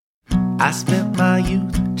I spent my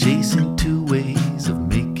youth chasing two ways of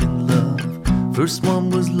making love. First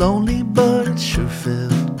one was lonely, but it sure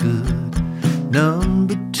felt good.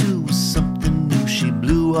 Number two was something new. She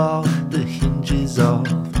blew all the hinges off.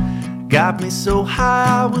 Got me so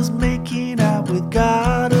high I was making out with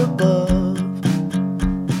God above,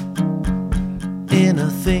 in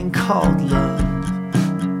a thing called love.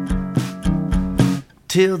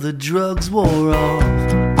 Till the drugs wore off,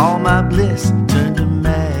 all my bliss turned to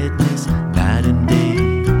madness. Night and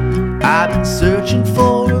day I've been searching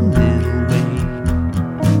for a middle way.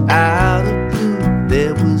 Out of blue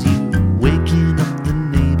there was you, waking up the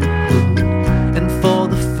neighborhood. And for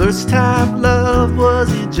the first time love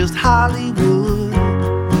wasn't just Hollywood,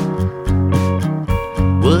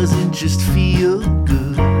 wasn't just feel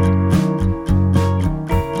good.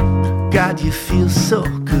 God, you feel so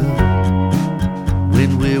good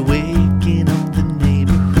when we're waking up the neighborhood.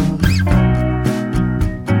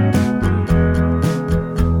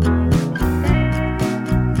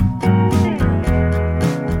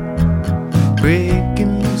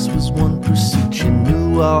 Breaking loose was one pursuit you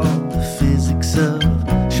knew all the physics of.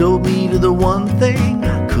 Showed me to the one thing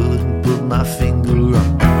I couldn't put my finger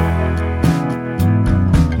on.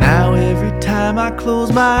 Now every time I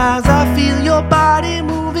close my eyes I feel your body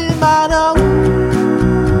moving mine on.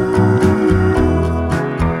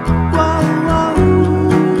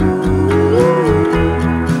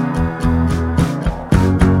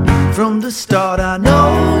 From the start I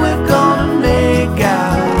know we're gonna make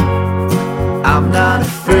out. I'm not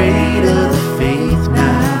afraid of the faith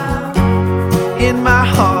now. In my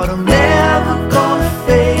heart I'm never gonna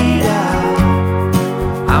fade out.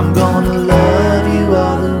 I'm gonna love you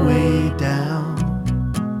all the way down.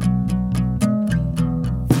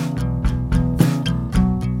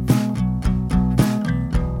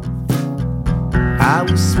 I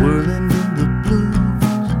was swirling in the blues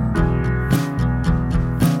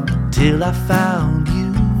till I found you.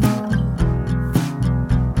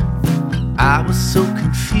 I was so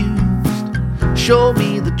confused. Show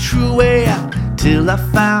me the true way out till I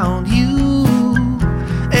found you.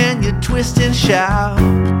 And you twist and shout.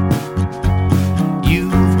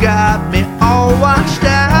 You've got me all washed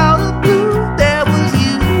out of blue. There was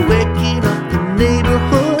you waking up the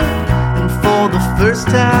neighborhood. And for the first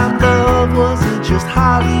time love wasn't just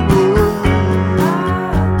Hollywood,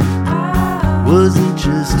 wasn't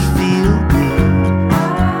just feel good.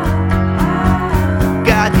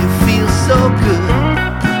 God, you feel so good.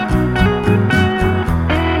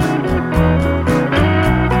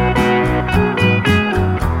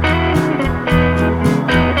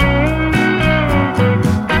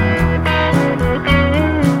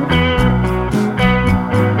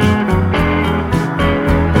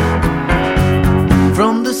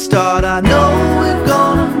 From the start I know we're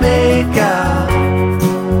gonna make out.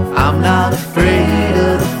 I'm not afraid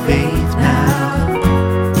of the faith now.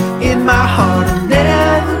 In my heart I'm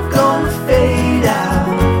never gonna fade out.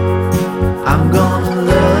 I'm gonna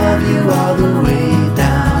love you all the way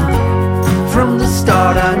down. From the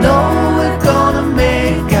start I know we're gonna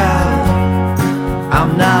make out.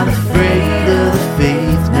 I'm not afraid of the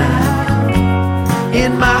faith now.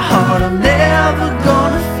 In my heart I'm never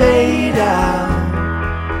gonna fade out.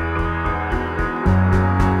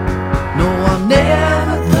 No, I'm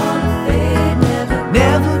never gonna fade,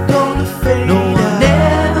 never gonna fade. No, I'm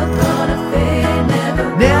never gonna fade,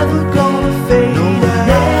 never gonna fade. No, I'm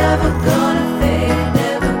never gonna fade,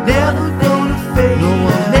 never gonna fade. No,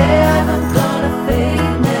 I'm never gonna fade,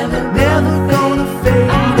 never gonna fade.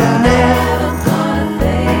 I'm never gonna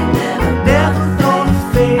fade, never gonna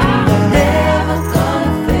fade. I'm never gonna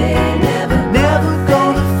fade, never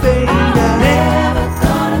gonna fade.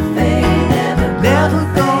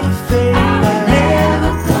 I'm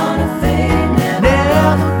never gonna fade,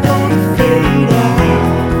 never gonna fade.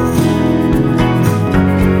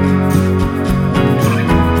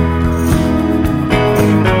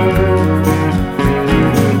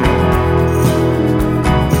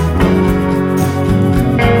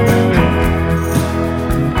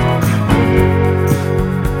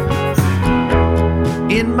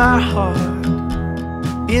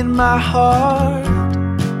 In my heart,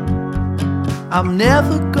 I'm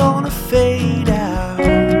never gonna fade out.